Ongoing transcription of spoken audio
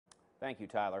Thank you,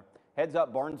 Tyler. Heads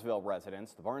up Barnesville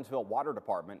residents. The Barnesville Water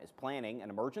Department is planning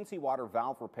an emergency water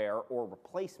valve repair or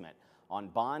replacement on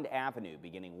Bond Avenue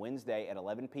beginning Wednesday at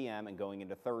 11 p.m. and going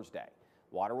into Thursday.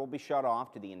 Water will be shut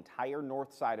off to the entire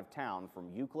north side of town from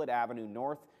Euclid Avenue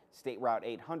North. State Route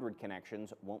 800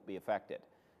 connections won't be affected.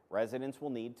 Residents will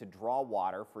need to draw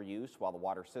water for use while the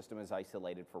water system is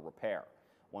isolated for repair.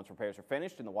 Once repairs are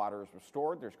finished and the water is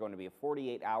restored, there's going to be a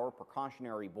 48-hour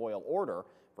precautionary boil order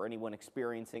for anyone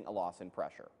experiencing a loss in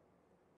pressure.